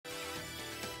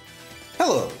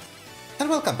Hello,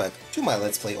 and welcome back to my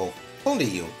Let's Play of Only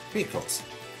You, Recross.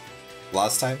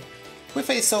 Last time, we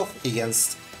faced off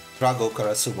against Drago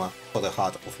Karasuma for the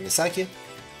heart of Misaki,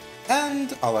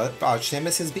 and our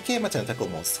arch-nemesis became a tentacle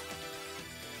monster.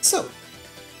 So,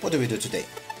 what do we do today?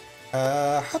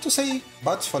 Hard to say,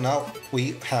 but for now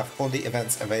we have all the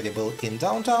events available in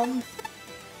downtown,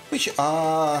 which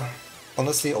are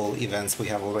honestly all events we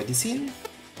have already seen,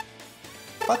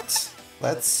 but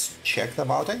let's check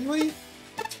them out anyway.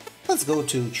 Let's go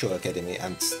to Chu Academy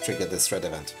and trigger this red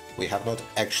event. We have not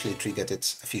actually triggered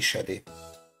it officially.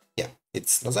 Yeah,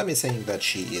 it's Nozomi saying that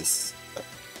she is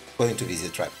going to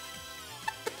visit Tribe.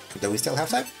 Do we still have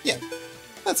time? Yeah,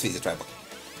 let's visit Tribe.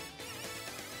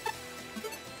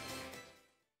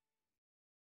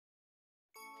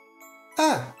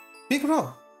 Ah, Big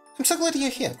Bro, I'm so glad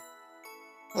you're here.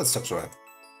 Let's talk to Ryan.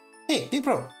 Hey, Big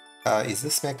Bro, is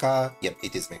this Mecha? Yep,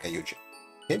 it is Mecha Yuji.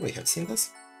 Okay, we have seen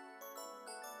this.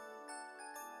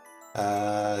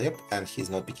 Yep, and he's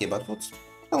not picky about food.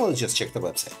 Well, we'll just check the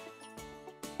website.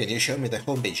 Can you show me the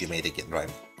homepage you made again, Ryan?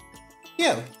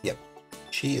 Yeah, yep.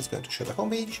 She is going to show the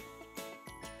homepage.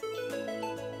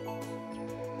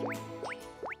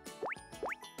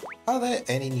 Are there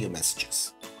any new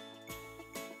messages?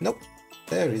 Nope,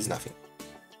 there is nothing.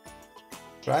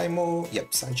 Raimo,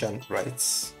 yep, Sanchan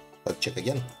writes. Let's check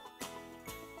again.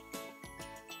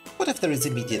 What if there is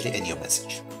immediately a new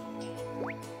message?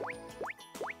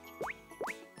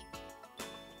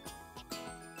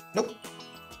 Nope.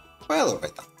 Well,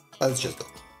 alright then. Let's just go.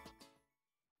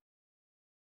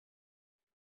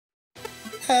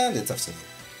 And it's afternoon.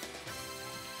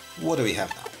 What do we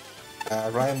have now?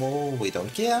 Raimo, we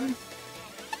don't care.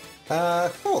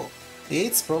 Oh,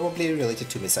 it's probably related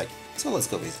to Misaki, so let's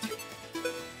go visit her.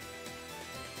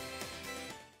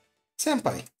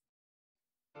 Senpai.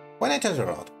 When I turned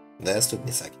around, there stood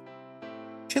Misaki.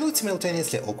 She looked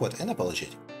simultaneously awkward and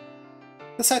apologetic.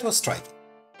 The sight was striking,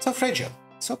 so fragile,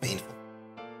 so painful.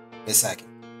 Misaki.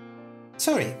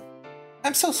 Sorry.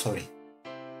 I'm so sorry.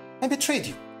 I betrayed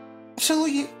you.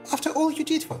 After all you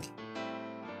did for me.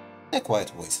 In a quiet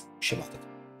voice, she muttered.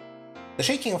 The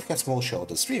shaking of her small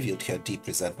shoulders revealed her deep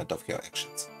resentment of her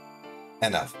actions.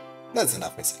 Enough. That's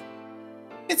enough, Misaki.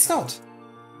 It's not.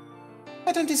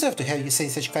 I don't deserve to have you say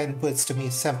such kind words to me,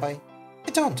 Senpai. I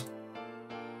don't.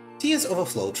 Tears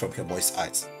overflowed from her moist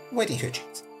eyes, wetting her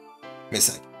cheeks.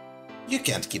 Misaki, you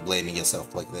can't keep blaming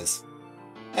yourself like this.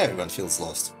 Everyone feels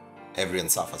lost. Everyone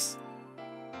suffers.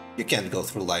 You can't go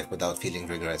through life without feeling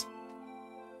regret.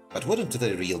 But wouldn't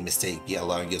the real mistake be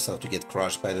allowing yourself to get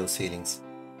crushed by those feelings? ...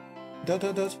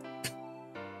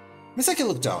 Misaki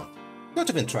looked down, not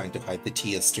even trying to hide the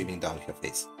tears streaming down her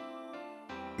face.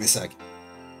 Misaki,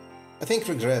 I think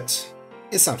regret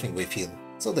is something we feel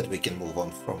so that we can move on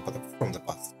from the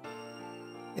past.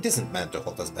 It isn't meant to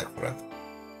hold us back forever.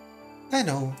 I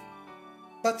know,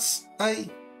 but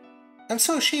I'm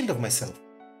so ashamed of myself.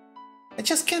 I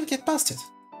just can't get past it.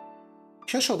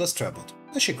 Her shoulders trembled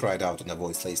as she cried out in a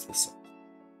voice laced with sob.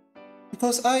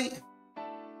 Because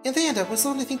in the end, I was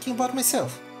only thinking about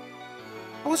myself.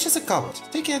 I was just a coward,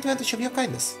 taking advantage of your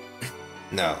kindness.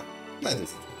 No, that isn't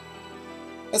true.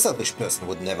 A selfish person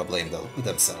would never blame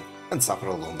themselves and suffer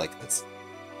alone like this.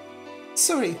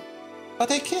 Sorry,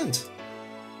 but I can't.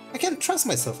 I can't trust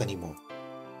myself anymore.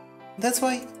 That's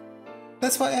why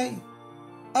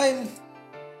I'm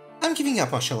giving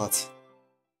up martial arts.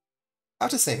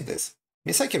 After saying this,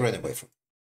 Misaki ran away from me.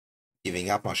 Giving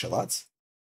up martial arts?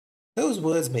 Those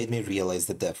words made me realize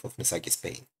the depth of Misaki's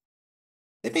pain.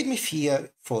 They made me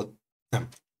fear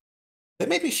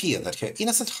that her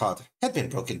innocent heart had been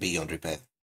broken beyond repair.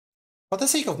 For the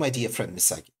sake of my dear friend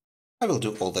Misaki, I will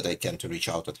do all that I can to reach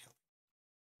out and help.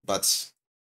 But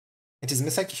it is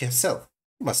Misaki herself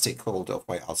who must take hold of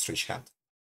my outstretched hand.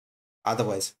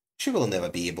 Otherwise, she will never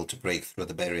be able to break through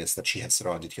the barriers that she has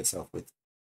surrounded herself with.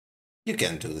 You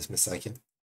can do this, Misaki.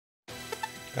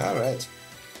 Alright.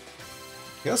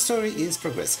 Your story is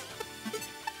progressing.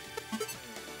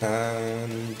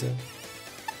 And...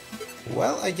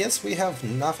 well, I guess we have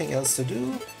nothing else to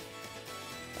do.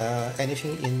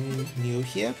 Anything new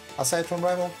here, aside from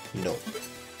Rival? No.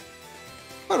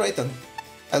 Alright then.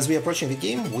 As we are approaching the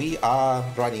game, we are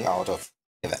running out of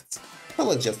events. So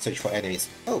let's just search for enemies.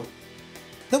 Oh.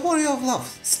 The Warrior of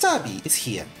Love, Starby, is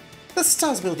here. The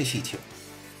stars will defeat you.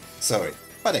 Sorry,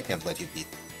 but I can't let you beat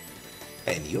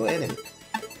a new enemy.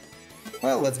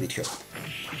 Well, let's beat her.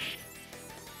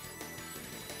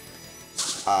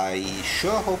 I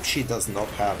sure hope she does not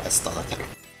have a stun attack.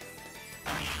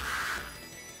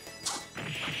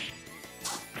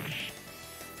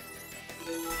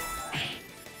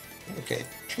 Okay,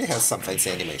 she has some fancy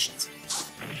animations.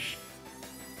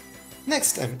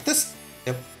 Next time,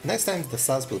 next time the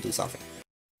stars will do something.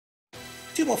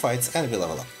 2 more fights and we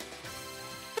level up.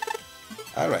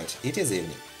 Alright, it is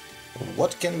evening.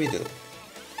 What can we do?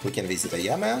 We can visit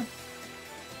Ayama,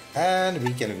 and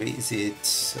we can visit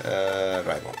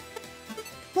Reiran.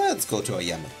 Let's go to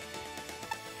Ayama.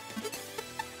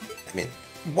 I mean,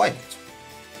 why not?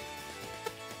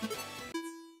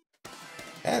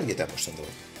 And get ambushed on the way.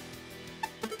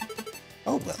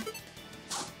 Oh well.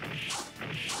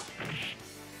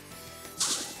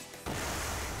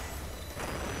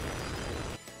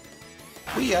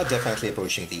 We are definitely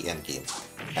approaching the end game.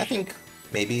 I think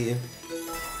maybe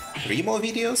 3 more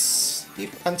videos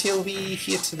until we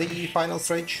hit the final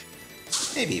stage.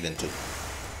 Maybe even 2.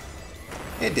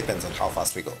 It depends on how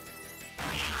fast we go.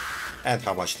 And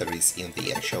how much there is in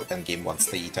the actual endgame once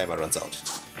the timer runs out.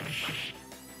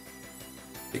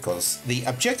 Because the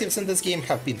objectives in this game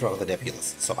have been rather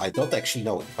nebulous, so I don't actually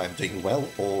know if I'm doing well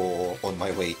or on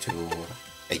my way to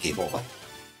a game over.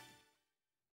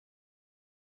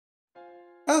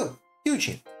 Oh,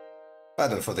 Eugene.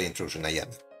 Pardon for the intrusion,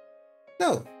 Ayana.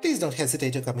 No, please don't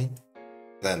hesitate to come in.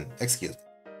 Then, excuse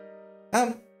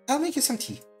me. I'll make you some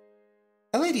tea.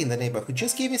 A lady in the neighborhood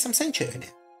just gave me some sencha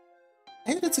earlier.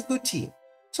 I heard it's a good tea,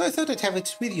 so I thought I'd have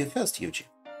it with you first, Eugene.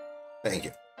 Thank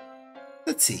you.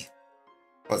 Let's see.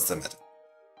 What's the matter?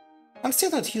 I'm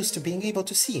still not used to being able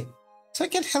to see, so I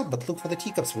can't help but look for the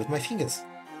teacups with my fingers.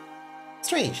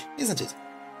 Strange, isn't it?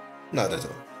 Not at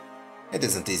all. It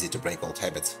isn't easy to break old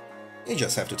habits. You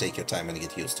just have to take your time and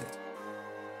get used to it.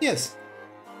 Yes.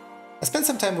 I spent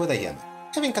some time with Ayama,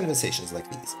 having conversations like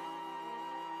these. ...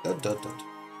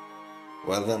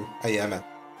 Well then, Ayama,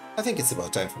 I think it's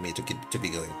about time for me to be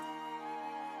going.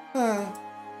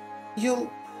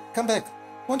 You'll come back,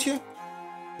 won't you?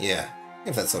 Yeah,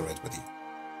 if that's alright with you.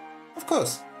 Of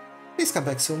course. Please come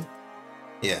back soon.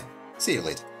 Yeah, see you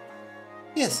later.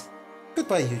 Yes,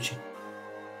 goodbye, Eugene.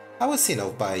 I was seen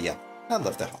off by Ayama and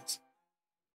left the house.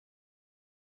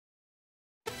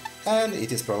 And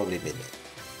it is probably midnight.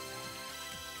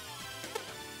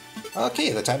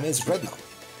 Okay, the time is red now.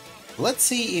 Let's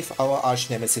see if our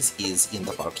arch-nemesis is in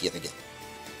the park yet again.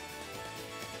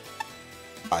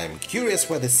 I am curious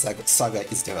where this saga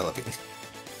is developing.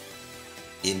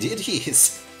 Indeed he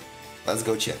is. Let's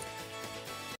go check.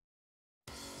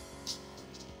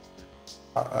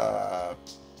 How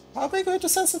am I going to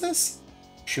censor this?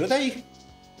 Should I?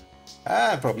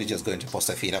 I'm probably just going to post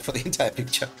Athena for the entire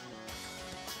picture.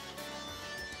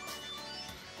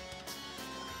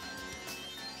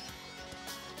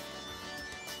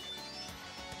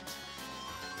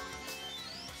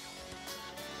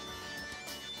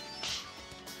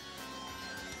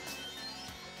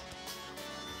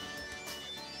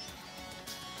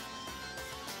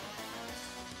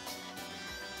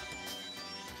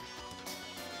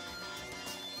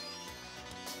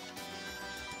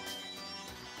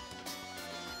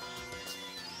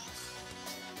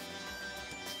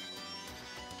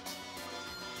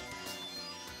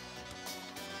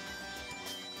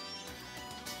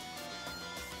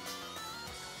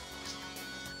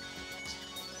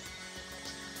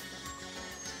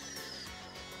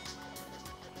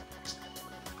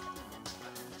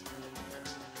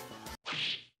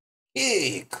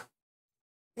 Eek!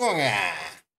 The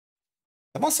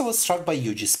monster was struck by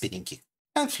Yuji's spinning kick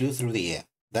and flew through the air,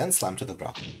 then slammed to the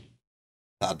ground.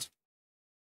 Thud.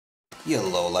 You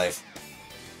lowlife.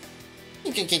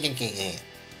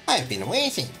 I've been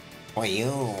waiting for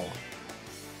you.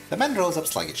 The man rose up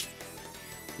sluggishly.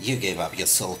 You gave up your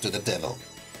soul to the devil.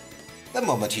 The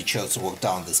moment you chose to walk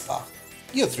down this path,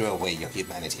 you threw away your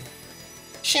humanity.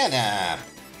 Shut up!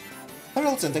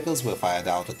 Several tentacles were fired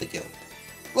out at the girl.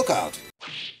 Look out!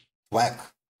 Whack!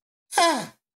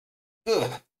 Ah!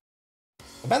 Ugh!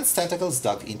 The man's tentacles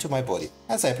dug into my body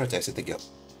as I protected the girl.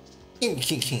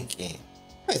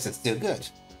 This is too good.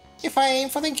 If I aim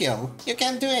for the girl, you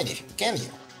can't do anything, can you?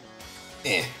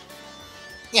 Eh.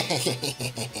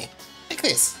 Like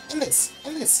this, and this,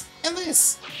 and this, and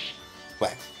this.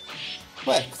 Whack.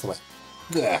 Whack, whack.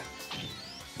 Gah.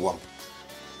 Whomp.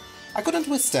 I couldn't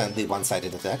withstand the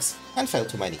one-sided attacks and fell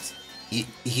to my knees.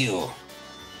 You.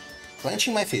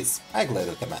 Clenching my fists, I glared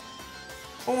at the man.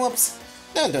 Whoops.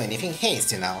 Don't do anything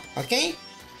hasty now, okay?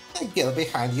 That girl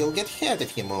behind you'll get hurt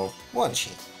if you move, won't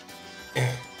she?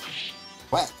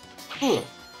 What?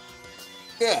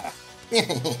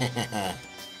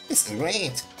 This is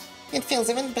great. It feels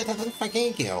even better than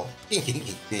fucking a girl.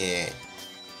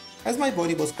 As my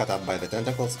body was cut up by the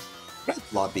tentacles, red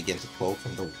blood began to flow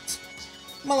from the wounds.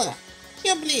 Mala,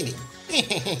 you're bleeding.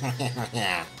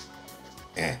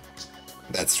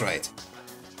 That's right.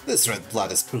 This red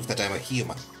blood is proof that I'm a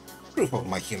human. Proof of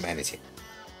my humanity.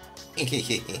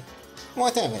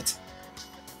 What of it?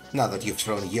 Now that you've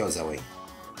thrown yours away,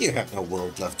 you have no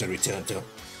world left to return to.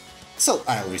 So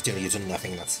I'll return you to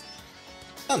nothingness.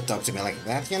 Don't talk to me like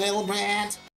that, you little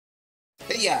brat!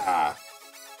 Yeah!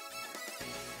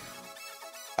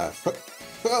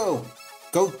 Go!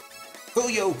 Go! Go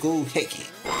yo go Heiki!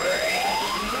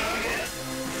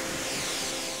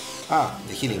 Ah,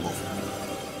 the healing move.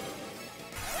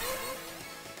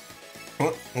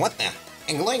 What the?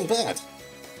 A glowing bird!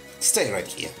 Stay right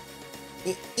here.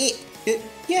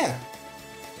 Yeah!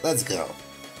 Let's go.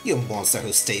 You monster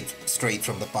who stayed straight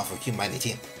from the path of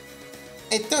humanity.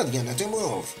 I told you not to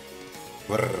move.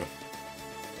 Brrr.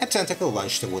 A tentacle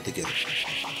launched toward the girl.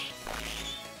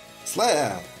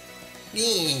 Slam!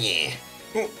 Yeah.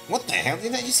 What the hell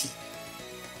did I just hear?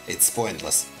 It's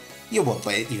pointless. You won't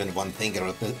lay even one finger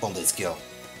on this girl.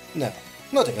 No,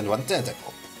 not even one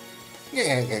tentacle.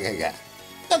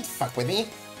 Don't fuck with me.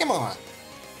 Come on.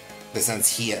 This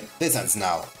ends here. This ends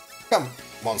now. Come,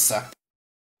 monster.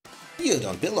 You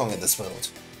don't belong in this world.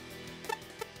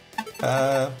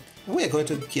 We're going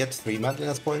to get 3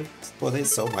 madness points for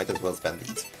this, so might as well spend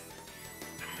these.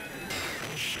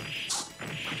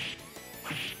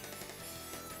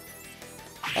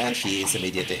 And he is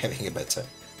immediately having a better.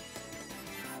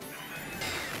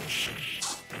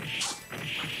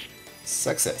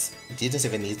 Success. Didn't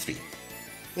even need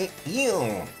 3.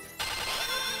 You.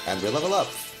 And we level up.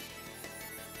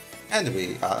 And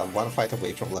we are 1 fight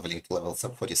away from leveling to level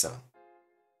sub 47.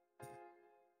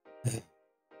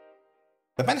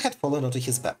 The man had fallen onto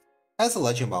his back, as a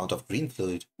large amount of green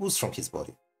fluid oozed from his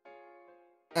body.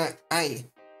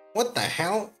 What the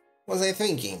hell was I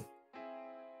thinking?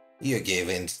 You gave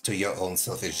in to your own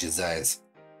selfish desires.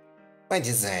 My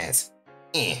desires?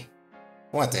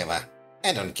 Whatever.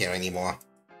 I don't care anymore.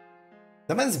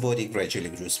 The man's body gradually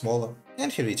grew smaller,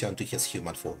 and he returned to his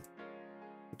human form.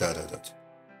 The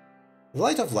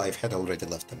light of life had already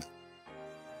left the man.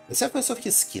 The surface of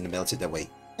his skin melted away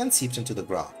and seeped into the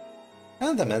ground,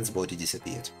 and the man's body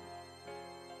disappeared.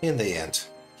 In the end,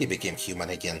 he became human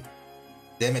again.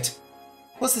 Damn it!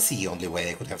 Was this the only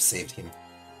way I could have saved him?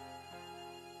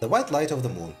 The white light of the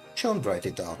moon shone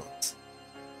brightly downwards.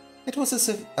 It was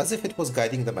as if it was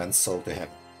guiding the man's soul to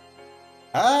heaven.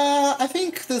 I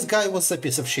think this guy was a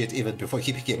piece of shit even before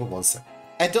he became a monster.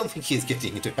 I don't think he's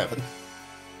getting into heaven.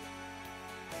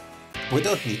 We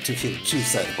don't need to feel too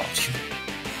sad about him.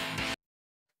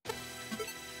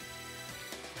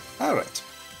 Alright,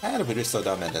 and we restored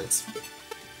our medals.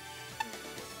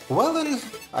 Well then,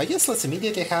 I guess let's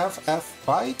immediately have a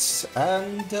fight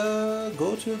and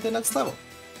go to the next level.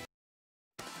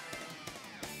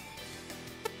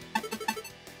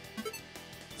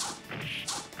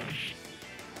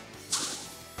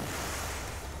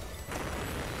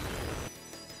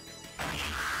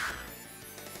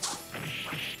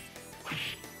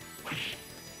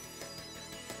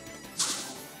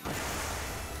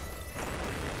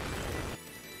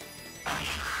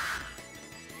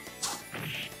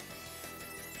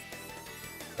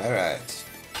 Alright.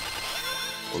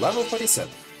 Level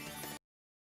 47.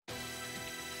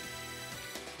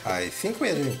 I think we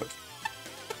are doing good.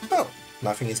 Oh,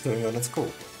 nothing is going on at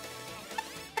school.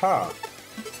 How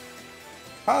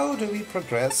do we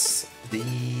progress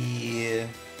the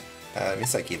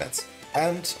Misaki events?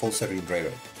 And also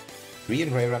Reiran.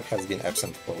 Reiran has been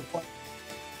absent for a while.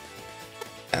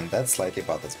 And that slightly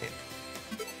bothers me.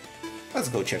 Let's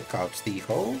go check out the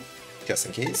hole, just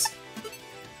in case.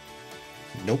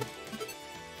 Nope.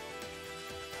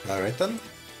 Alright then.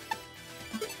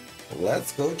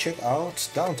 Let's go check out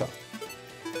downtown.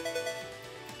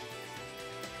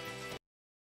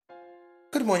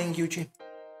 Good morning, Yuji.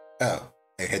 Oh, are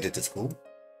you headed to school?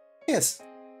 Yes.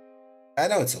 I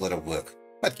know it's a lot of work,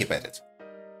 but keep at it.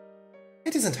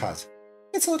 It isn't hard.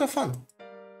 It's a lot of fun.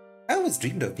 I always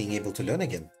dreamed of being able to learn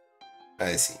again.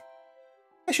 I see.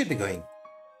 I should be going.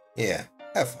 Yeah,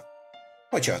 have fun.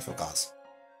 Watch out for cars.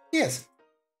 Yes.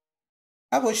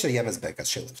 I watched Ayama's back as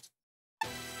she left.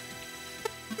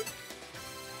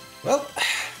 Well,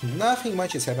 nothing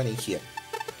much is happening here.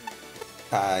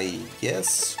 I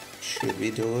guess, should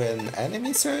we do an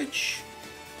enemy search?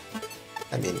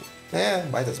 I mean,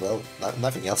 might as well.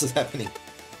 Nothing else is happening.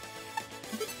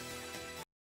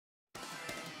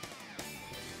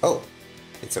 Oh,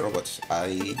 it's a robot.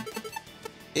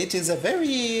 It is a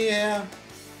very...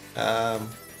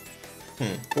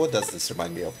 what does this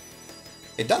remind me of?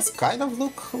 It does kind of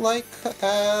look like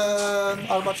an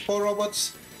Armored 4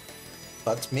 robot,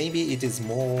 but maybe it is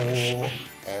more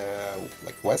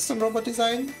like Western robot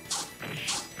design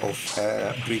of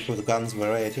Greek with guns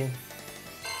variety.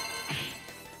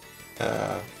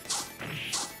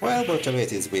 Well, whatever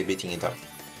it is, we're beating it up.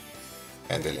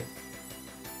 Handily.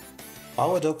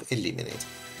 Power Dog eliminated.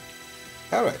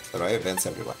 Alright, there are events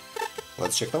everywhere.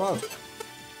 Let's check them out.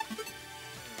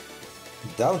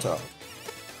 Downtown.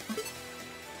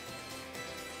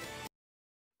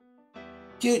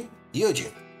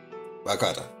 Yuji.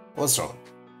 Wakata, what's wrong?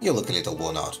 You look a little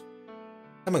worn out.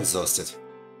 I'm exhausted.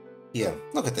 Here,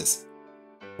 look at this.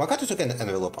 Wakata took an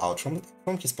envelope out from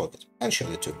his pocket and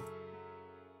showed it to me.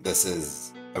 This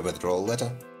is a withdrawal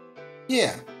letter?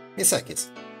 Yeah,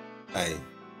 Misaki's. I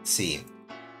see.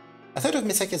 I thought of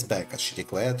Misaki's back as she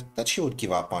declared that she would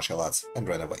give up martial arts and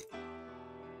ran away.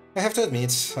 I have to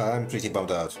admit, I'm pretty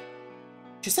bummed out.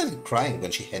 She started crying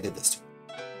when she handed this to me.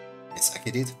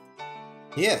 Misaki did?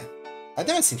 Yeah, I'd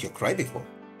never seen her cry before.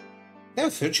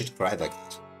 Never heard she'd cried like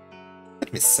that.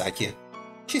 But Misaki,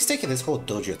 she's taking this whole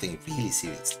dojo thing really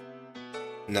seriously.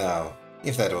 Now,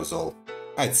 if that was all,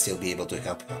 I'd still be able to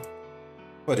help her.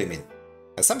 What do you mean?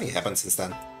 Has something happened since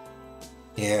then?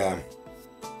 Yeah,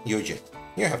 Yuji,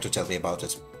 you have to tell me about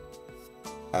it.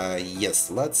 Yes,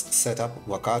 let's set up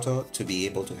Wakato to be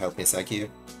able to help Misaki.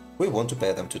 We want to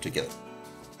pair them two together.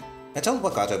 I told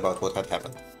Wakato about what had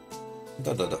happened. ...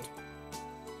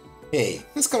 Hey,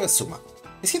 this Karasuma.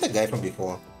 Is he the guy from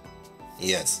before?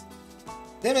 Yes.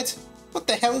 Damn it, what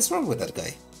the hell is wrong with that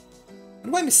guy?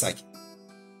 And why Misaki?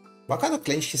 Wakato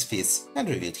clenched his fists and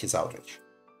revealed his outrage.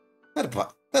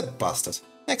 That bastard.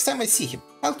 Next time I see him,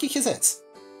 I'll kick his ass.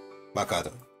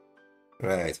 Wakato.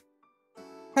 Right.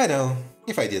 I know,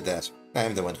 if I did that, I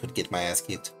am the one who'd get my ass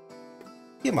kicked.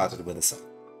 He muttered with a sigh.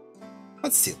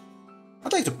 But still,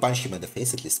 I'd like to punch him in the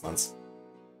face at least once.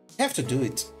 I have to do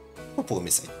it for poor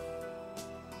Misaki.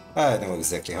 I know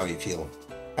exactly how you feel.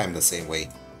 I'm the same way.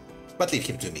 But leave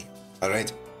him to me,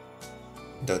 alright? ...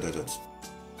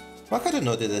 Wakato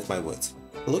nodded at my words,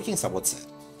 looking somewhat sad.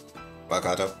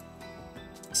 Wakato.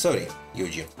 Sorry,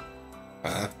 Yuji.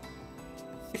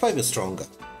 If I were stronger,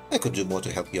 I could do more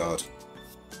to help you out.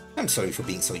 I'm sorry for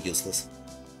being so useless.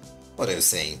 What are you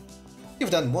saying?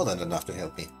 You've done more than enough to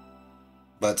help me.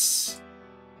 But,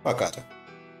 Wakato,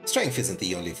 strength isn't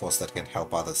the only force that can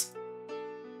help others.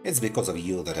 It's because of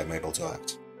you that I'm able to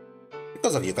act.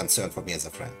 Because of your concern for me as a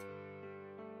friend.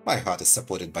 My heart is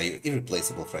supported by your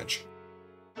irreplaceable friendship.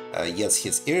 Yes,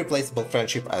 his irreplaceable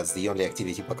friendship as the only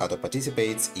activity Wakato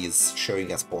participates is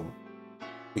showing us porn,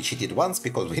 which he did once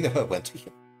because we never went to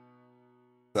him.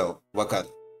 So,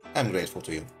 Wakato, I'm grateful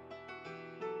to you.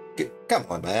 Come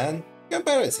on, man, you're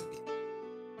embarrassing me.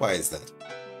 Why is that?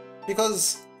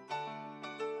 Because...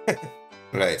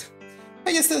 Right.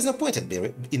 I guess there's no point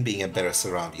in being embarrassed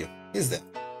around you, is there?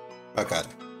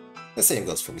 Wakato. The same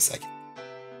goes for Misaki.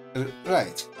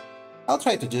 Right. I'll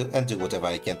try to do whatever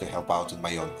I can to help out in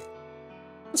my own way.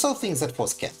 To solve things that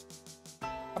force can't.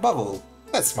 Above all,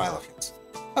 that smile of yours.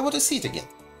 I want to see it again.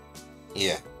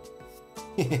 Yeah.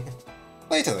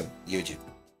 Later then, Yuji.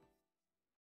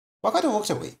 Wakato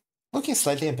walked away, looking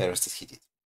slightly embarrassed as he did.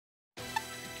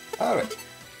 Alright.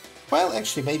 Well,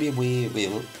 actually, maybe we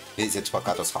will visit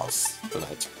Wakato's house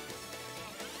tonight.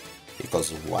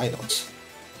 Because why not?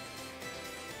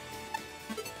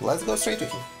 Let's go straight to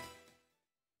him.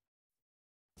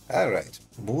 Alright,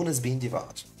 Moon is being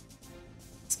devoured.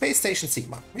 Space Station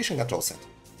Sigma, Mission Control Center.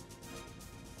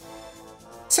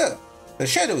 Sir, the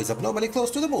shadow is abnormally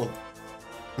close to the Moon.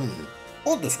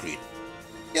 On the screen.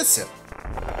 Yes, sir.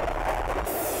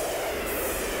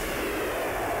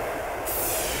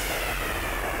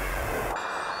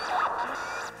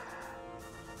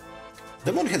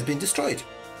 The Moon has been destroyed,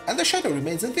 and the shadow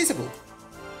remains invisible.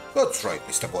 That's right,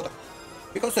 Mr. Boda.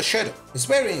 Because the shadow is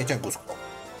wearing a Jango's cloak.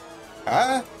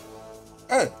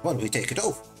 And when we take it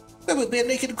off, there will be a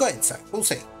naked guy inside who'll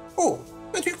say, "Oh,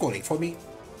 but you're calling for me.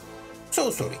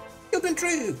 So sorry, you've been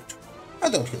tricked. I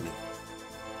don't kill you.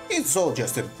 It's all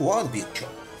just a one big joke.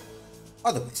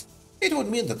 Otherwise, it would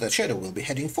mean that the shadow will be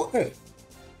heading for Earth.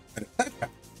 And if that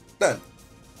happens, then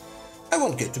I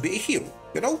won't get to be a hero,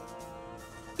 you know?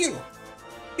 Hero.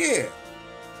 Yeah.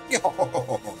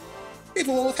 It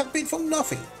will all have been for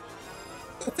nothing.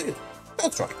 That's it.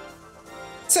 That's right.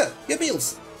 Sir, your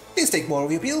bills. Please take more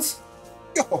of your bills.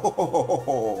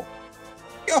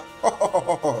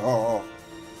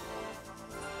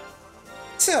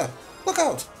 Sir, look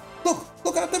out.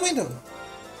 Look out the window.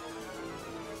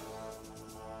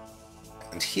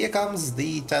 And here comes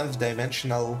the 10th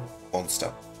dimensional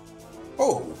monster.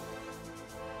 Oh,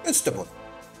 Mr. Moon.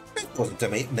 It wasn't the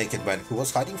naked man who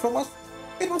was hiding from us.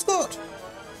 It was God.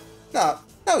 Now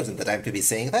isn't the time to be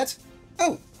saying that.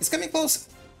 Oh, it's coming closer.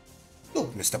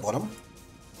 Look, Mr. Bonham.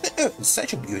 The Earth is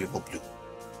such a beautiful blue.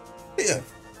 The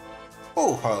Earth.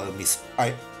 Oh, how I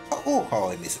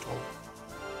miss it all.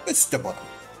 Mr. Bottom.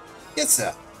 Yes,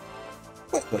 sir.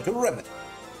 We're going to remedy.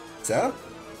 Sir?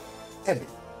 Emily.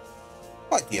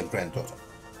 My dear granddaughter.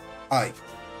 I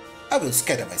will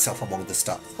scatter myself among the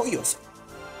stars for your sake.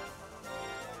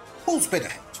 Full speed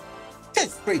ahead. Head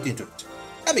straight into it.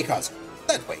 Kamikaze.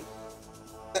 That way.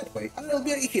 That way I'll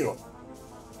be a hero.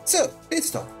 So, please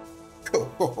stop. Ho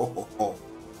ho ho ho ho.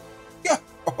 Yeah,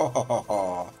 ho ho ho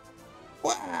ho.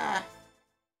 Wah.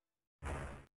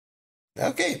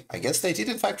 Okay, I guess they did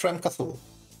in fact run Cthulhu.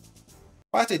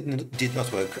 But it did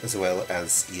not work as well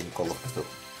as in Call of Cthulhu.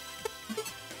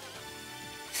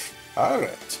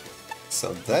 Alright,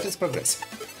 so that is progressive.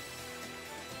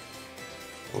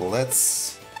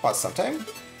 Let's pass some time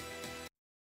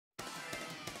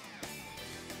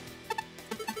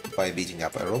by beating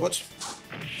up a robot.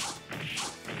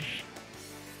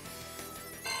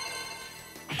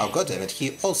 Oh goddammit,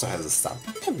 he also has a stun.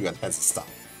 Everyone has a stun.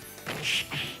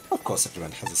 Of course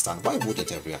everyone has a stun. Why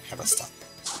wouldn't everyone have a stun?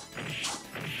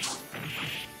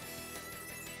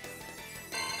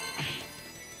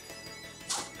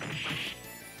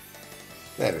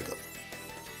 There we go.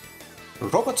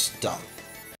 Robot down.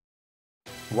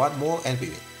 One more and we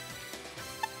win.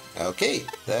 Okay,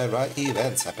 there are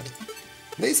events happening.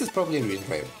 This is probably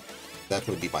Reiran. That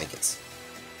would be my guess.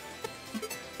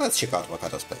 Let's check out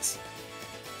Wakato's place.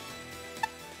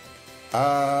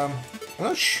 I'm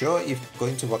not sure if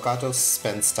going to Wakato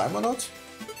spends time or not,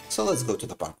 so let's go to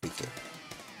the park quickly.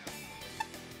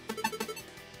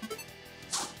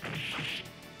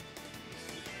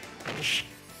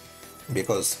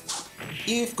 Because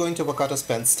if going to Wakato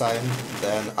spends time,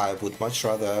 then I would much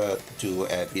rather do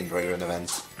a Reiran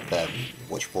event than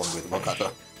watch porn with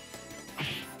Wakato.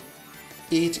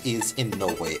 It is in no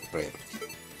way Reiran.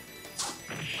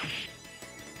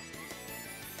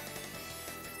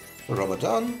 Robot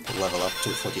down, level up to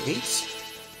 48.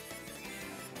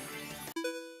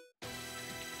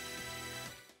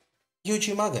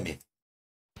 Yuji Magami.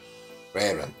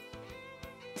 Reiran.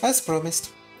 As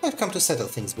promised, I've come to settle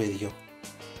things with you.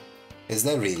 Is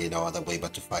there really no other way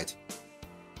but to fight?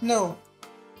 No.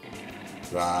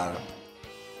 Rar.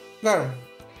 Gar,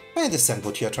 I understand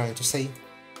what you are trying to say.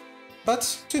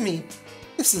 But, to me,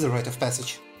 this is a rite of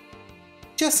passage.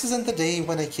 Just as on the day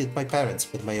when I killed my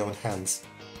parents with my own hands.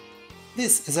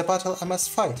 This is a battle I must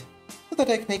fight, so that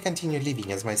I may continue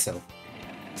living as myself.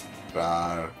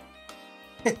 Rar.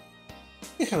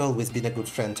 You have always been a good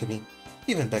friend to me,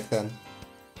 even back then.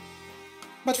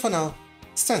 But for now,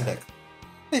 stand back.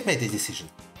 I've made a decision. ...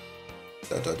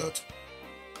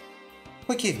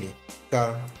 Forgive me,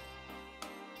 Gar.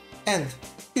 And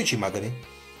Yuji Magami.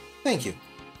 Thank you.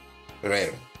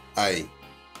 Reiran,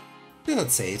 Do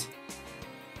not say it.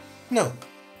 No,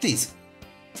 please.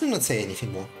 Do not say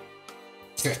anything more.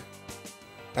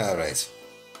 Alright.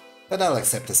 Then I'll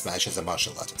accept this match as a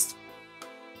martial artist.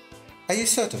 Are you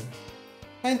certain?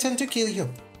 I intend to kill you.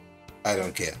 I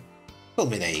don't care. Call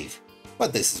me naive,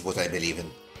 but this is what I believe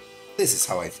in. This is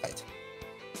how I fight.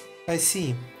 I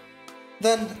see.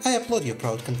 Then I applaud your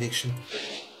proud conviction.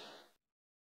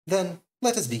 Then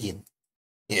let us begin.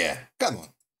 Yeah, come on.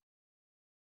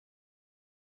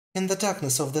 In the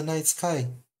darkness of the night sky,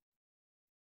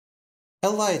 a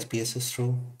light pierces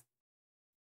through.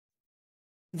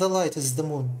 The light is the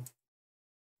moon.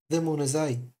 The moon is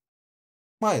I.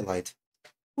 My light,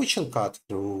 which shall cut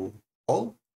through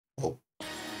all? Oh.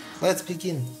 Let's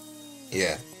begin.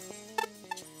 Yeah.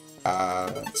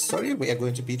 Sorry, we are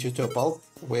going to beat you to a pulp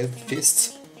with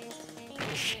fists.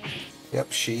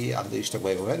 Yep, she unleashed a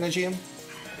wave of energy.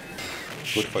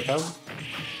 Good for her.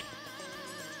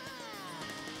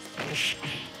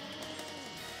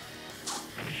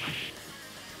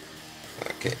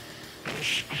 Okay.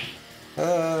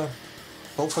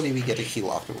 Hopefully we get a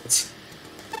heal afterwards.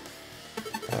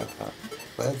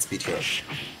 Let's beat her.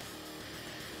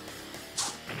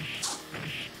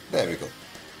 There we go.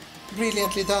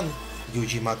 Brilliantly done,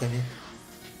 Yuji Magami.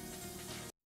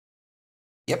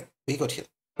 Yep, we got heal.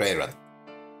 Reiran.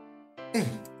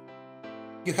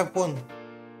 You have won.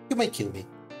 You may kill me.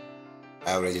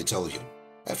 I already told you.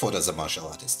 I fought as a martial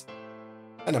artist.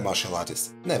 And a martial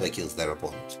artist never kills their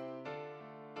opponent.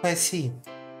 I see.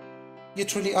 You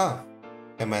truly are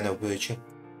a man of virtue.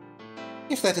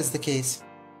 If that is the case,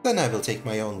 then I will take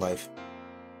my own life.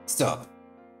 Stop.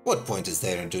 What point is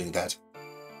there in doing that?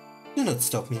 Do not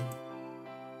stop me.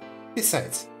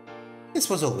 Besides, this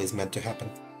was always meant to happen.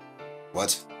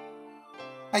 What?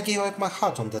 I gave up my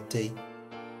heart on that day.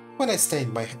 When I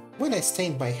stained my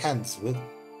hands with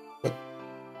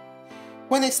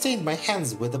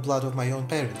the blood of my own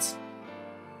parents.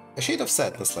 A shade of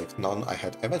sadness like none I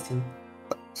had ever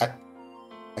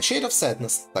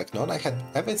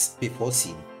before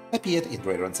seen appeared in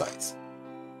Reiran's eyes.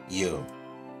 You.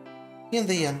 In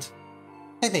the end,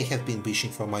 I may have been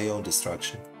wishing for my own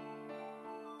destruction.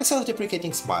 A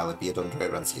self-deprecating smile appeared on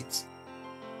Reiran's lips.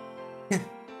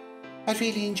 I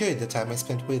really enjoyed the time I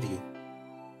spent with you.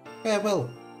 Farewell,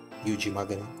 Yuji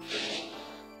Magami.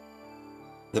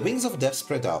 The wings of death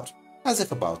spread out, as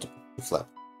if about to flap.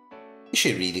 Is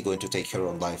she really going to take her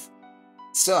own life?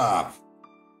 Stop!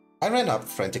 I ran up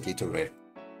frantically to Reiran,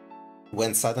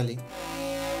 when suddenly...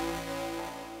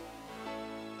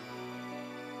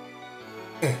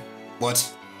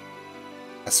 What?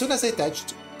 As soon as I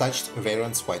touched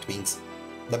Reiran's white wings,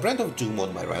 the brand of doom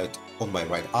on my right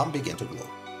arm began to glow.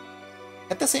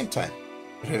 At the same time,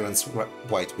 Reiran's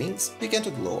white wings began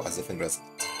to glow as if in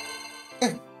resonance.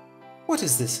 What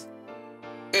is this?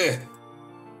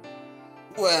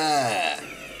 Wah!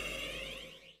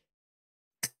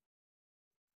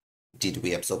 Did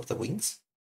we absorb the wings? ...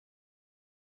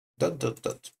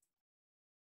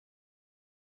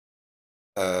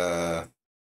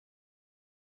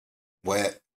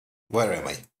 Where am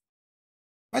I?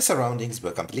 My surroundings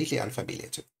were completely unfamiliar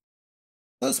to me.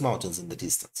 Those mountains in the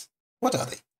distance, what are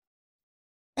they?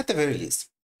 At the very least,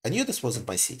 I knew this wasn't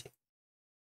my city.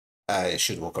 I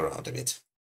should walk around a bit.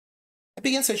 I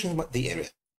began searching the area,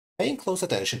 paying close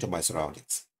attention to my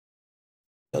surroundings. ...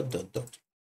 But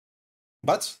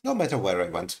no matter where I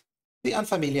went, the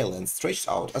unfamiliar land stretched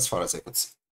out as far as I could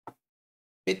see.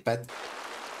 Pit-pat.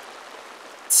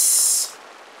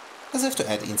 As if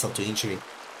to add insult to injury,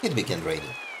 it began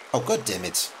raining. Oh, god damn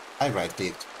it! I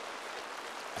right-clicked.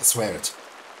 I swear it.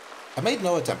 I made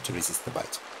no attempt to resist the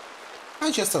bite.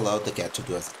 I just allowed the cat to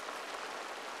do as...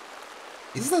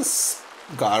 Is this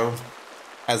Garb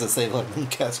as a Sailor Moon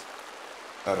cat?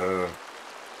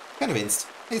 Convinced,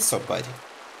 I stopped biting.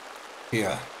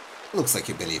 Yeah, looks like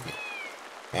you believe me.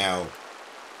 Ow.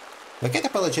 The cat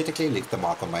apologetically licked the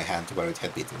mark on my hand where it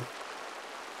had bitten me.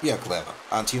 You're clever,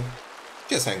 aren't you?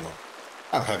 Just hang on.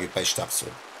 I'll have you patched up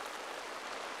soon.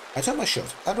 I took my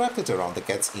shirt and wrapped it around the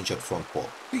cat's injured front paw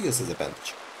to use as a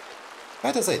bandage.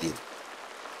 Right as I did,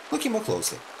 looking more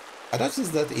closely, I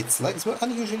noticed that its legs were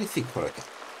unusually thick for a cat.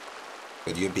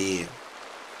 Could you be...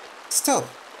 Stop!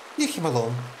 Leave him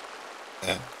alone!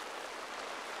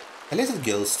 A little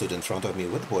girl stood in front of me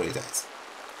with worried eyes.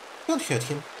 Don't hurt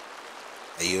him.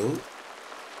 Are you...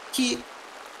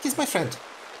 He's my friend.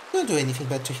 Don't do anything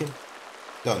bad to him.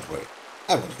 Don't worry,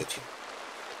 I won't hurt you.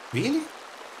 Really?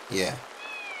 Yeah.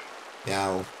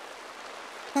 Meow.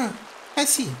 Huh, I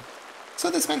see. So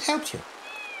this man helped you.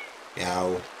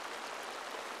 Meow.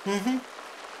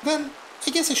 Then,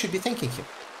 I guess I should be thanking him.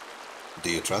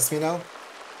 Do you trust me now?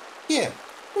 Yeah,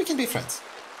 we can be friends.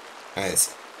 I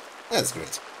see. That's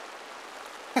great.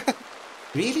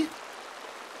 Really?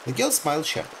 The girl smiled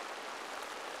sharply.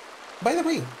 By the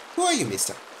way, who are you,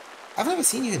 mister? I've never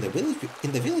seen you in the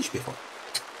village before.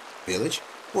 Village?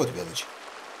 What village?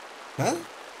 Huh?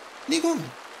 Ligon.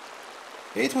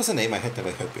 It was a name I had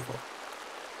never heard before.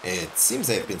 It seems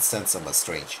I've been sent somewhere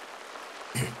strange.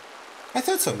 I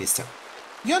thought so, mister.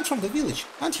 You aren't from the village,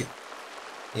 aren't you?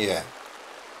 Yeah.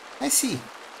 I see.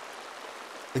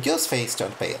 The girl's face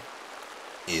turned pale.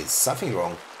 Is something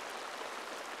wrong?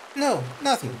 No,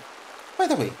 nothing. By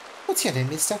the way, what's your name,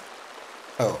 mister?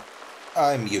 Oh,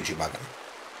 I'm Yuji Magami.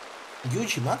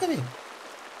 Yuji Magami?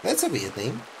 That's a weird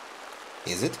name.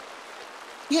 Is it?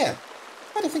 Yeah,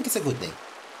 but I think it's a good name.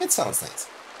 It sounds nice.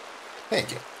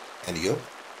 Thank you. And you?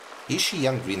 Is she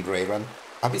young green Reiran?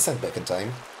 I'll be sent back in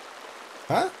time.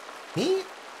 Huh? Me?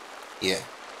 Yeah.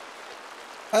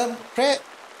 I'm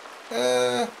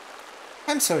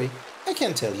sorry. I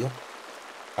can't tell you.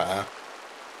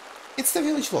 It's the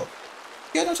village law.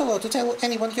 You're not allowed to tell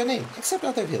anyone your name, except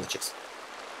other villagers.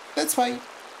 That's why...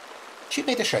 She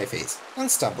made a shy face and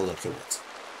stumbled on her words.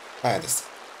 I understand.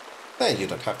 Then you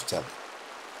don't have to tell me.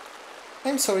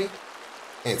 I'm sorry.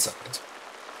 It's alright.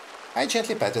 I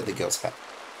gently patted the girl's head.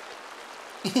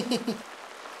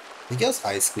 The girl's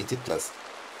eyes squinted pleasantly.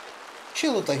 She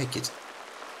looked like a kitten.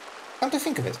 Come to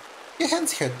think of it, your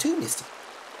hands hurt too, mister.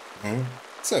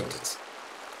 So it is.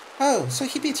 Oh, so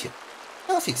he beat you.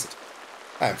 I'll fix it.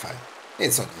 I'm fine.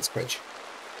 It's only a scratch.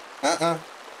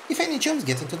 If any germs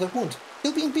get into the wound,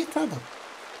 you'll be in big trouble.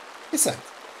 Besides,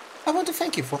 I want to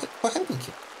thank you for helping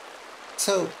him.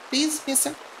 So, please,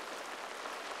 mister?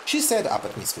 She stared up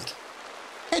at me sweetly.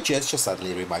 Her gesture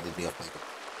suddenly reminded me of my goal.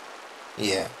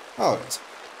 Yeah, alright.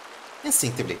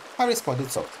 Instinctively, I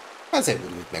responded softly, as I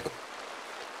would with Megan.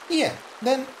 Yeah,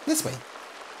 then this way.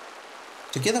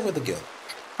 Together with the girl,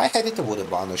 I headed toward a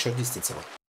barn a short distance away.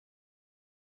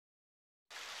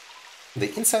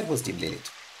 The inside was dimly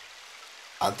lit.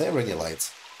 Aren't there any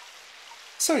lights?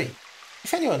 Sorry,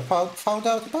 If anyone found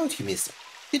out about you, mister,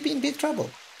 you'd be in big trouble.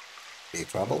 Big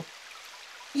trouble?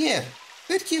 Yeah,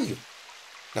 they'd kill you.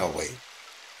 No way.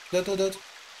 Dot dot dot.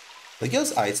 The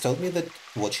girl's eyes told me that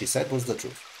what she said was the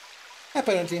truth.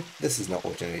 Apparently, this is no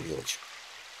ordinary village.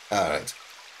 Alright,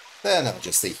 then I'll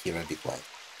just stay here and be quiet.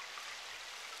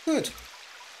 Good.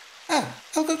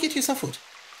 I'll go get you some food.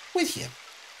 Wait here.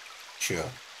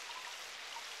 Sure.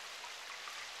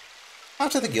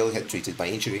 After the girl had treated my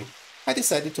injury, I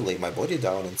decided to lay my body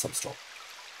down in some straw.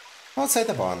 Outside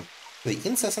the barn, the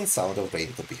incessant sound of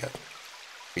rain could be heard.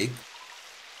 Pig?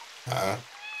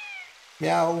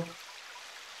 Meow.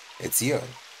 It's you.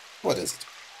 What is it?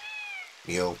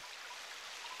 Meow.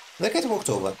 The cat walked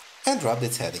over and rubbed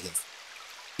its head against.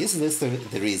 Is this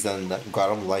the reason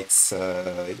Garum likes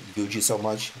Yuji so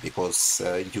much? Because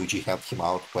Yuji helped him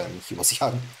out when he was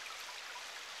young?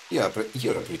 You're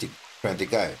a pretty friendly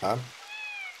guy, huh?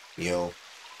 Meow.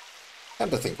 Come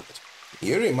to think of it,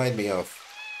 you remind me of...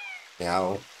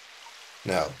 Meow.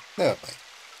 No, never mind.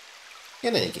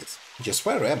 In any case, just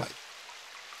where am I?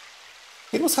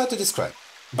 It was hard to describe,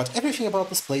 but everything about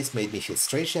this place made me feel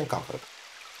strangely uncomfortable.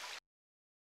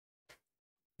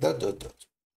 Dot dot dot.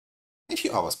 A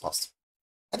few hours passed.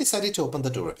 I decided to open the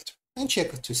door a bit and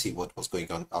check to see what was going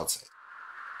on outside.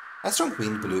 A strong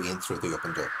wind blew in through the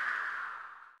open door.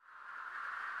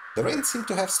 The rain seemed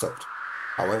to have stopped.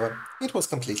 However, it was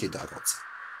completely dark outside.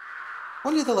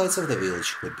 Only the lights of the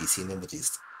village could be seen in the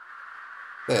distance.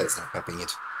 There's no helping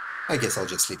it. I guess I'll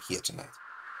just sleep here tonight.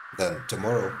 Then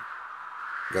tomorrow...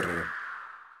 Grrr.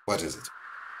 What is it?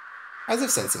 As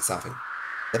if sensing something,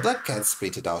 the black cat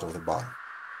sprinted out of the barn.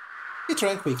 It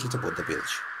ran quickly toward the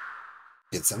village.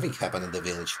 Did something happen in the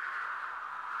village?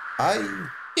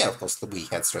 Yeah, of course, we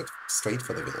head straight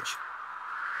for the village.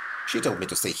 She told me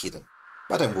to stay hidden,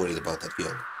 but I'm worried about that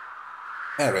girl.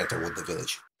 I ran toward the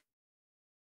village.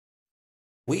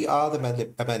 We are the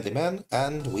manly men,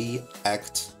 and we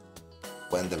act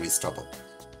when there is trouble.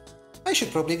 I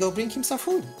should probably go bring him some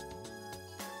food.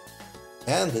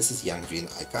 And this is young Green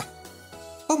Aika.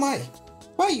 Oh my,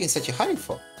 why are you in such a hurry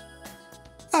for?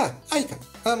 Aika,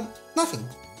 nothing.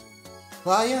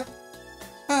 Liar?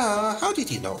 How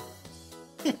did you know?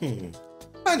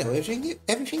 I know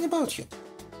everything about you.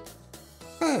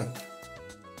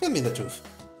 Tell me the truth.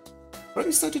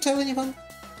 Promise not to tell anyone?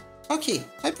 Okay,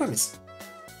 I promise.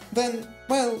 Then,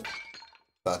 well...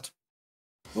 But...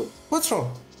 What's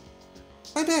wrong?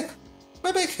 My back.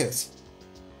 My back hurts.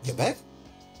 Your back?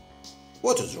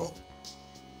 What is wrong?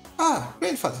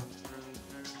 Grandfather.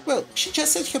 Well, she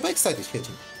just said her back started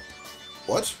hurting.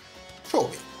 What? Show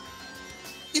me.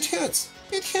 It hurts.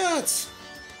 It hurts.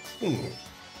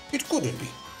 It couldn't be.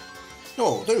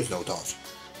 No, there is no doubt.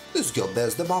 This girl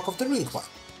bears the mark of the ring clan.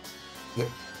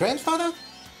 Grandfather?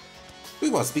 We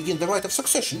must begin the rite of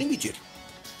succession immediately.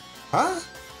 Huh?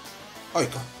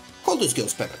 Aika, call this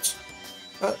girl's parents.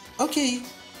 Okay.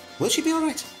 Will she be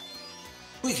alright?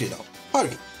 Quickly now,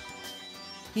 hurry.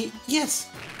 Yes.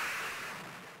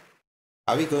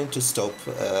 Are we going to stop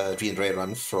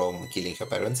Reiran from killing her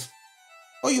parents?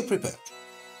 Are you prepared?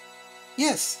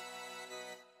 Yes.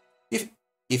 If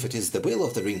it is the will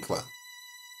of the Ring Clan,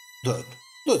 then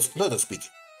let us begin.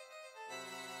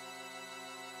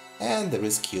 And there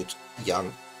is cute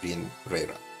young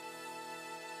Reiran.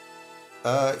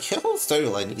 Her whole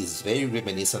storyline is very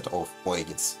reminiscent of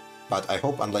Moegi's, but I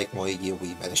hope, unlike Moegi,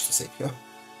 we managed to save her.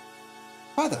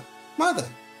 Father! Mother!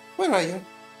 Where are you?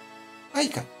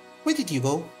 Aika, where did you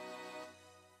go?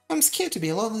 I'm scared to be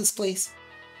alone in this place.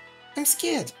 I'm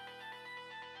scared.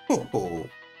 Oh.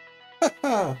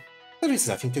 Haha! There is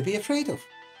nothing to be afraid of.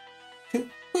 Who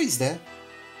is there?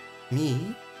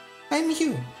 Me? I'm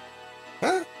you.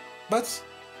 Huh? But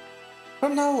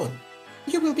from now on,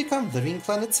 you will become the Ring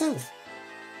Clan itself.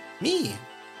 Me?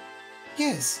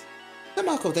 Yes. The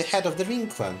mark of the head of the Ring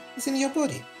Clan is in your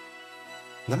body.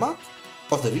 The mark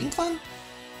of the Ring Clan?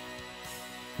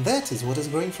 That is what is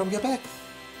growing from your back.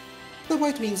 The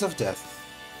white wings of death.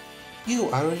 You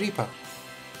are a Reaper,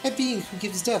 a being who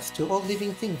gives death to all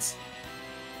living things.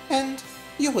 And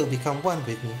you will become one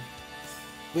with me.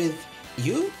 With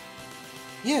you?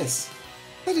 Yes,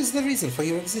 that is the reason for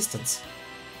your existence.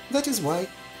 That is why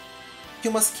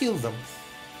you must kill them.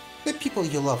 The people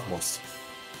you love most.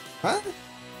 Huh?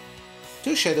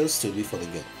 Two shadows stood before the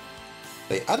girl.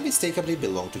 They unmistakably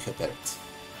belonged to her parents.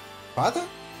 Father?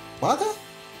 Mother?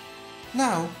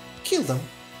 Now, kill them.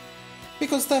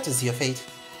 Because that is your fate.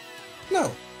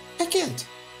 No, I can't.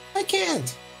 I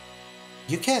can't.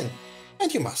 You can,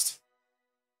 and you must.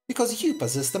 Because you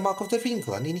possess the mark of the Ring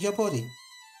Clan in your body.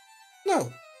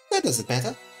 No, that doesn't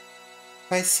matter.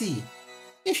 I see.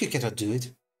 If you cannot do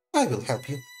it, I will help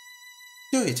you.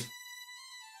 Do it.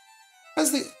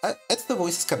 At the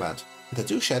voice's command, the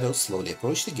two shadows slowly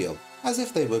approached the girl, as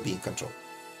if they were being controlled.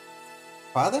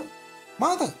 Father?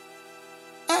 Mother?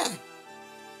 Ah!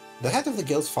 The head of the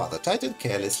girl's father tightened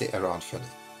carelessly around her neck.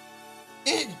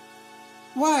 Eh?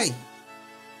 Why?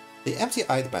 The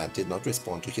empty-eyed man did not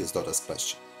respond to his daughter's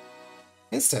question.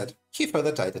 Instead, he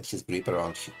further tightened his grip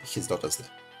around his daughter's neck.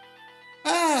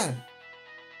 Ah!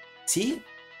 See?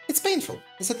 It's painful,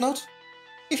 is it not?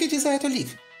 If you desire to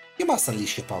leave, you must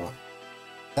unleash your power.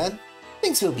 Then,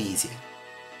 things will be easier.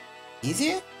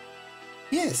 Easier?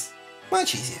 Yes,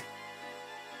 much easier.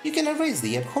 You can erase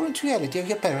the abhorrent reality of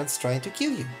your parents trying to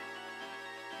kill you.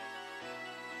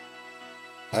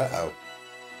 Uh-oh.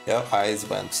 Your eyes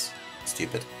went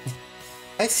stupid.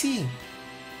 I see.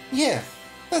 Yeah,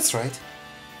 that's right.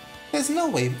 There's no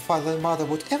way father and mother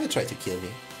would ever try to kill me.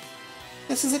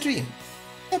 This is a dream.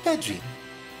 A bad dream.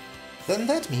 Then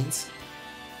that means,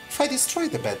 if I destroy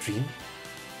the bad dream,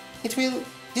 it will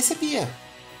disappear.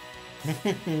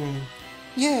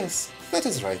 Yes, that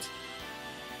is right.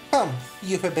 Come,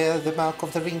 you who bear the mark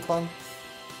of the ring clan.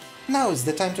 Now is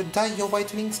the time to dye your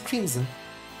white wings crimson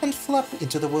and flap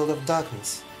into the world of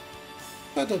darkness. ...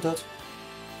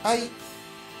 I...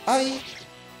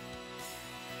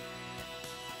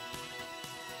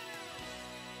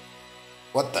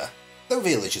 What the? The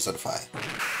village is on fire.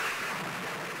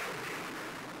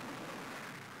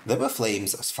 There were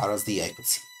flames as far as the eye could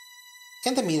see.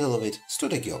 In the middle of it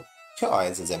stood a girl, her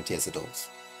eyes as empty as a doll's. ...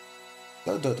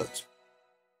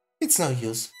 It's no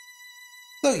use.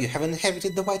 Though you have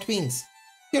inherited the white wings,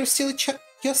 you're still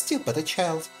but a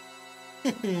child.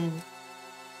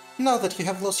 Now that you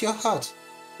have lost your heart,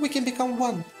 we can become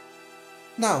one.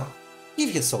 Now,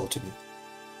 give your soul to me.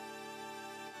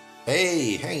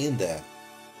 Hey, hang in there.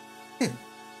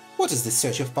 What is this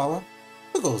search of power?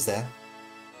 Who goes there?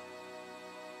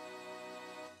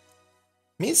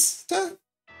 Mister?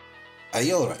 Are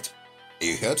you alright? Are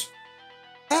you hurt?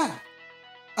 Ah!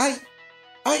 I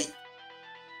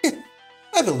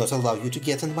will not allow you to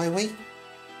get in my way.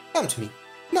 Come to me.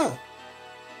 No!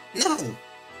 No!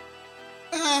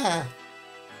 Ah!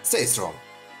 Stay strong.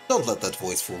 Don't let that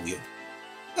voice fool you.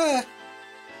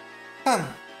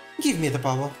 Give me the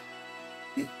power.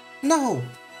 No!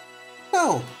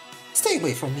 No! Stay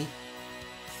away from me.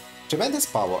 Tremendous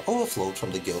power overflowed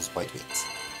from the girl's white wings.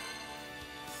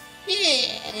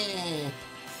 Yeah.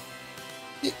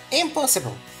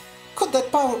 Impossible! Could the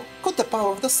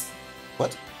power of this...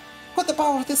 What? Could the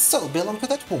power of this soul belong to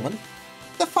that woman?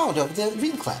 The founder of the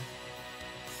Ring Clan?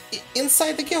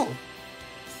 Inside the girl?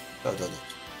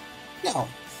 No!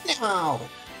 No!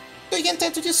 Do you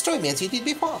intend to destroy me as you did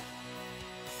before?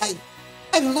 I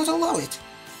will not allow it.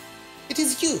 It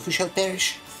is you who shall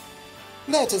perish.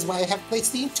 That is why I have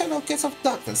placed the eternal curse of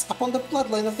darkness upon the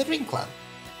bloodline of the Ring Clan.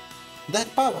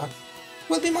 That power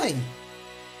will be mine.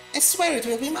 I swear it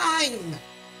will be mine.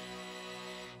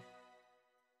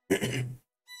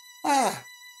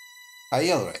 Are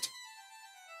you alright?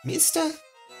 Mister?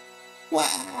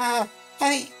 Wah,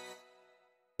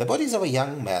 The bodies of a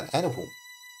young man and a woman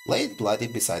laid bloody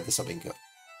beside the sobbing girl.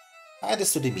 I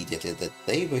understood immediately that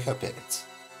they were her parents,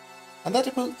 and that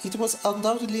it was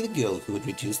undoubtedly the girl who would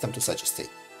reduce them to such a state.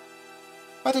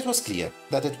 But it was clear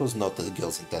that it was not the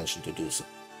girl's intention to do so.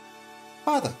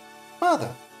 Father!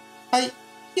 Father! I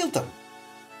killed them!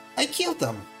 I killed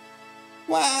them!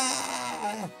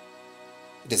 Wah!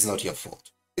 It is not your fault.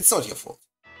 It's not your fault.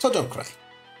 So don't cry.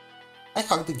 I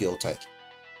hugged the girl tightly.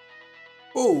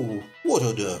 Oh, what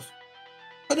on earth!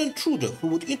 An intruder who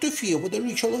would interfere with the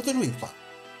ritual of the Ring Clan.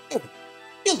 Oh,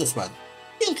 kill this man!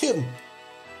 Kill him!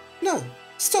 No,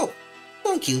 stop!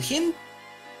 Don't kill him!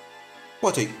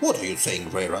 What are you saying,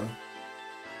 Reiran?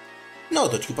 Now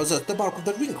that you possess the mark of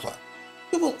the Ring Clan,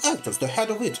 you will act as the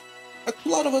head of it, a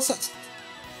clan of assassins.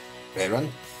 Reiran?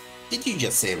 Did you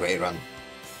just say Reiran?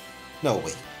 No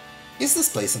way. Is this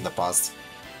place in the past?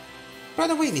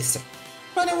 Run away, mister!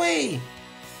 Run away!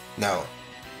 No,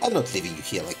 I'm not leaving you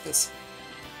here like this.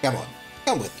 Come on,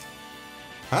 come with me.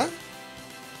 Huh?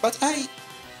 But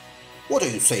What are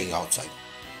you saying outside?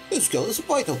 This girl is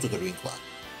vital to the Ring Clan.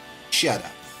 Shut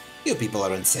up. You people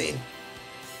are insane.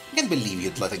 I can't believe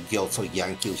you'd let a girl so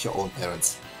young kill her own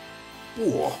parents.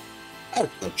 Whoa,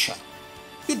 arrogant child.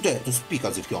 You dare to speak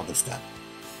as if you understand.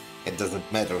 It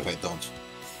doesn't matter if I don't.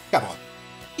 Come on,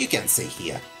 you can stay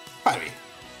here. Hurry.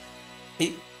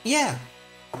 Yeah.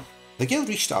 The girl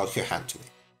reached out her hand to me,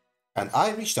 and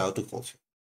I reached out to hold her.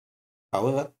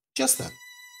 However, just then,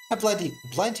 a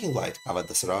blinding light covered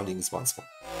the surroundings once more.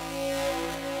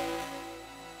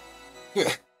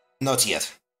 Not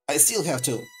yet. I still have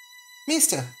to...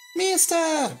 Mister!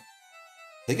 Mister!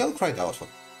 The The girl cried out for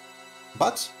them,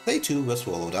 but they too were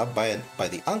swallowed up by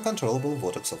the uncontrollable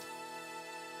vortex of.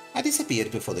 I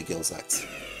disappeared before the girl's eyes.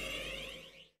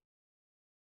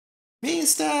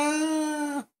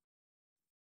 Mister!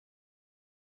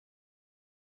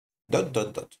 Dot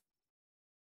dot dot.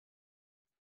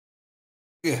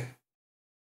 Yeah.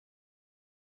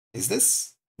 Is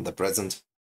this the present?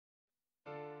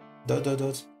 Dot dot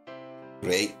dot.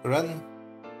 Reiran.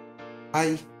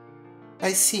 I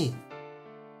see.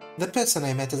 The person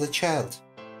I met as a child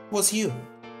was you.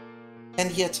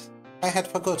 And yet I had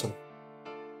forgotten.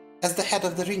 As the head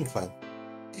of the Ring clan,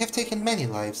 I have taken many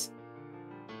lives.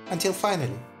 Until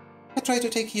finally, I tried to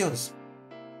take yours.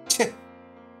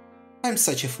 I'm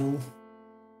such a fool.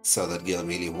 So that girl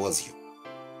really was you?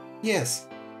 Yes.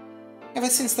 Ever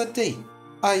since that day,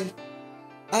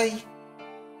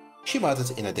 She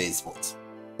muttered in a dazed voice,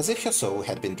 as if her soul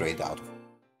had been drained out of her.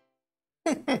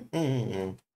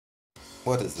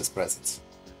 What is this presence?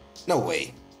 No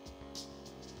way.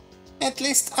 At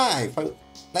least I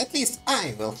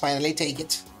will finally take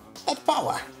it. That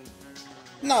power.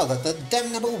 Now that the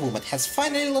damnable woman has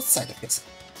finally lost sight of herself.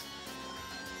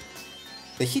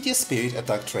 The hideous spirit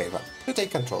attacked Reiran to take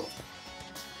control of her.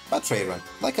 But Reiran,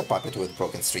 like a puppet with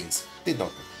broken strings, did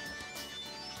not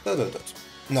move.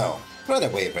 No, run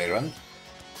away, Reiran.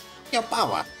 Your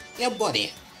power, your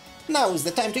body. Now is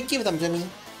the time to give them to me.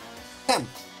 Come,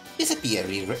 disappear,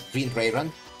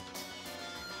 Reiran.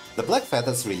 The black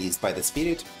feathers released by the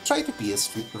spirit tried to pierce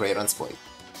Reiran's body.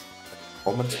 At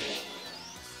the moment,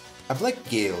 a black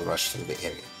gale rushed through the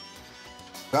area.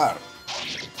 Gar!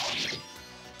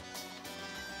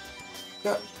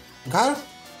 Gar?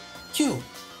 You!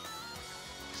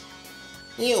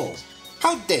 You!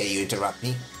 How dare you interrupt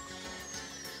me?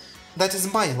 That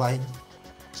is my line.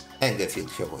 Anger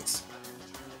filled her voice.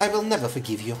 I will never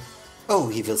forgive you. Oh,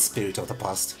 evil spirit of the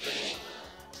past.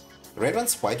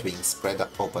 Reiran's white wings spread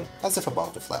open as if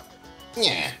about to flap.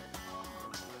 Yeah.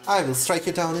 I will strike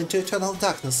you down into eternal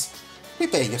darkness.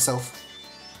 Prepare yourself.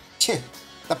 Tch,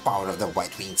 the power of the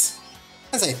white wings.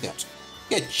 As I thought,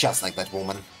 you're just like that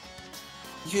woman.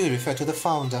 You refer to the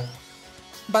founder.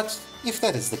 But if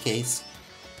that is the case,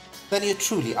 then you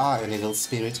truly are an evil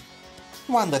spirit.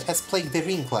 One that has plagued the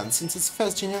Ring clan since its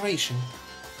first generation.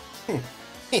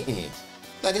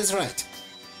 That is right.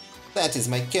 That is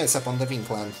my curse upon the Ring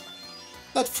clan.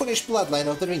 That foolish bloodline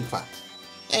of the Ring clan.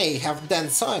 I have done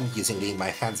so amusingly in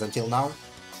my hands until now.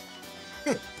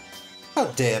 How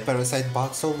dare a parasite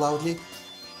bark so loudly?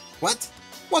 What?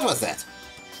 What was that?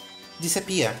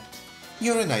 Disappear.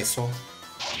 You're an eyesore.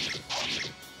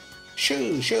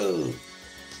 Shoo.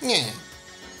 Yeah.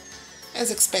 As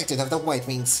expected of the White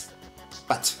Wings.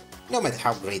 But, no matter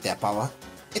how great their power,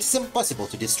 it is impossible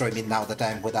to destroy me now that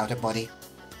I am without a body. ...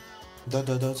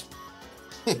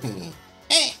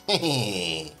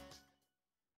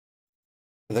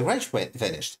 The wrench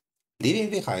vanished, leaving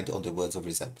behind only words of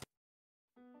resentment. ...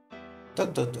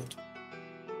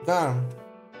 Garm.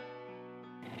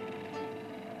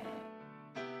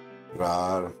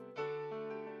 Rar.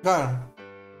 Garm,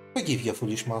 forgive your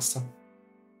foolish master.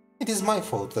 It is my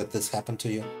fault that this happened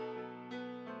to you.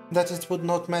 That it would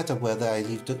not matter whether I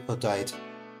lived or died.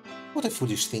 What a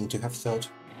foolish thing to have thought.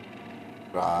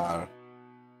 Rar.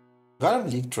 Garm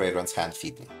licked Reiran's hand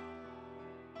feebly.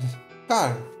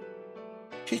 Garm.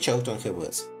 She choked on her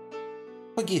words.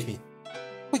 Forgive me.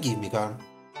 Forgive me, Garm.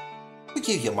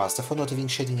 Forgive your master for not even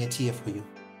shedding a tear for you.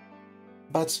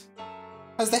 But,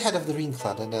 as the head of the Ring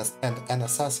clan and an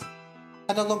assassin,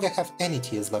 I no longer have any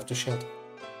tears left to shed.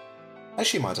 As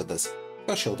she muttered this,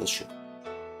 her shoulders shook.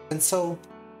 And so,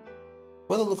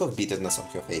 with a look of bitterness on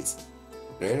her face,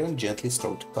 Reiran gently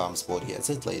stroked Garm's body as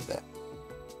it lay there,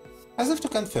 as if to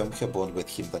confirm her bond with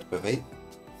him that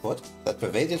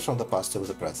pervaded from the past to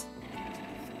the present.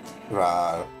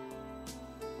 Rar. ...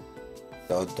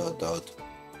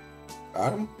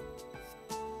 Garm? ...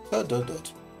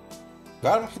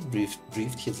 Garm had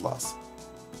breathed his last,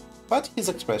 but his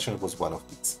expression was one of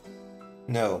peace.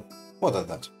 No, more than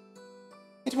that.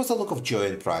 It was a look of joy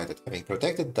and pride at having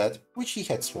protected that which he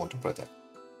had sworn to protect.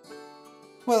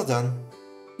 Well done.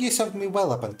 You served me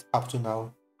well up to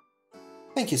now.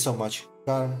 Thank you so much,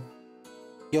 Garm.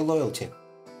 Your loyalty.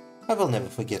 I will never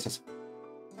forget it.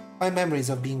 My memories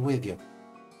of being with you.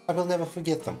 I will never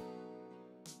forget them.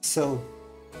 So,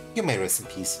 you may rest in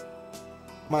peace.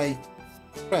 My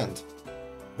friend,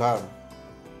 Garm.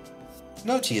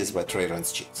 No tears wet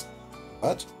Reiran's cheeks,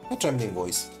 but her trembling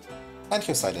voice and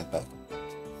her silent back.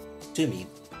 To me,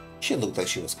 she looked like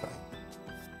she was crying.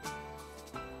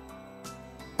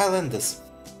 I'll end this.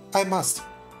 I must.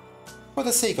 For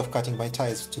the sake of cutting my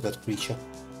ties to that creature.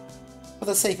 for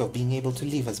the sake of being able to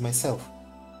live as myself.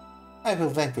 I will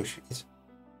vanquish it.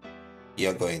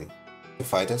 You're going to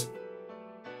fight it?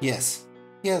 Yes,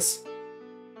 yes.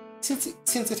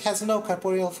 Since it has no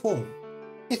corporeal form,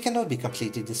 it cannot be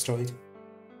completely destroyed.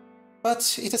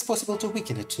 But it is possible to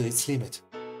weaken it to its limit.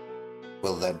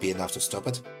 Will that be enough to stop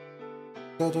it?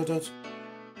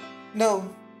 No,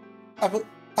 I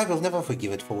will never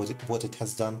forgive it for what it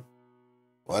has done.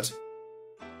 What?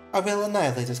 I will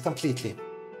annihilate it completely.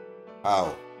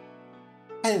 How?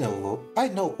 I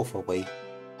know of a way.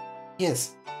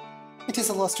 Yes, it is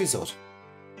a last resort.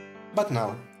 But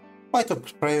now, my top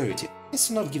priority is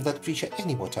to not give that creature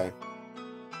any more time.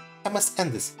 I must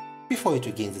end this before it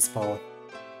regains its power.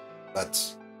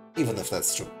 But even if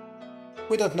that's true,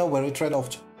 we don't know where it ran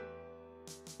off to.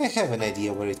 I have an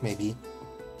idea where it may be.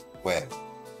 Where?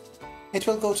 It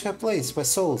will go to a place where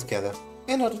souls gather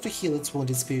in order to heal its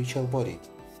wounded spiritual body.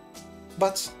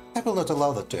 But I will not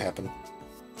allow that to happen.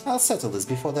 I'll settle this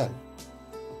before then.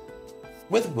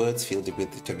 With words filled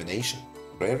with determination,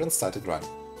 Reiran started running.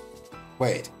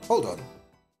 Wait, hold on.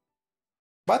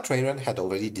 But Reiran had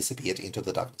already disappeared into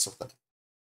the darkness of the night.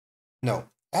 No,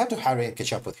 I have to hurry and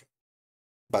catch up with her.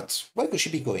 But where could she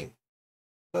be going?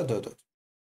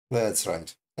 That's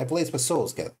right, a place where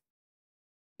souls gather.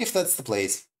 If that's the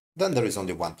place, then there is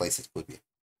only one place it could be.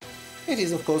 It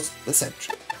is, of course, the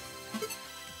cemetery.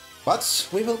 But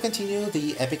we will continue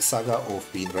the epic saga of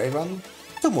Queen Reiran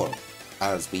tomorrow,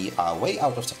 as we are way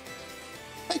out of time.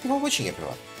 Thank you for watching,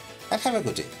 everyone, and have a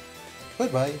good day.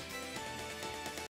 Goodbye.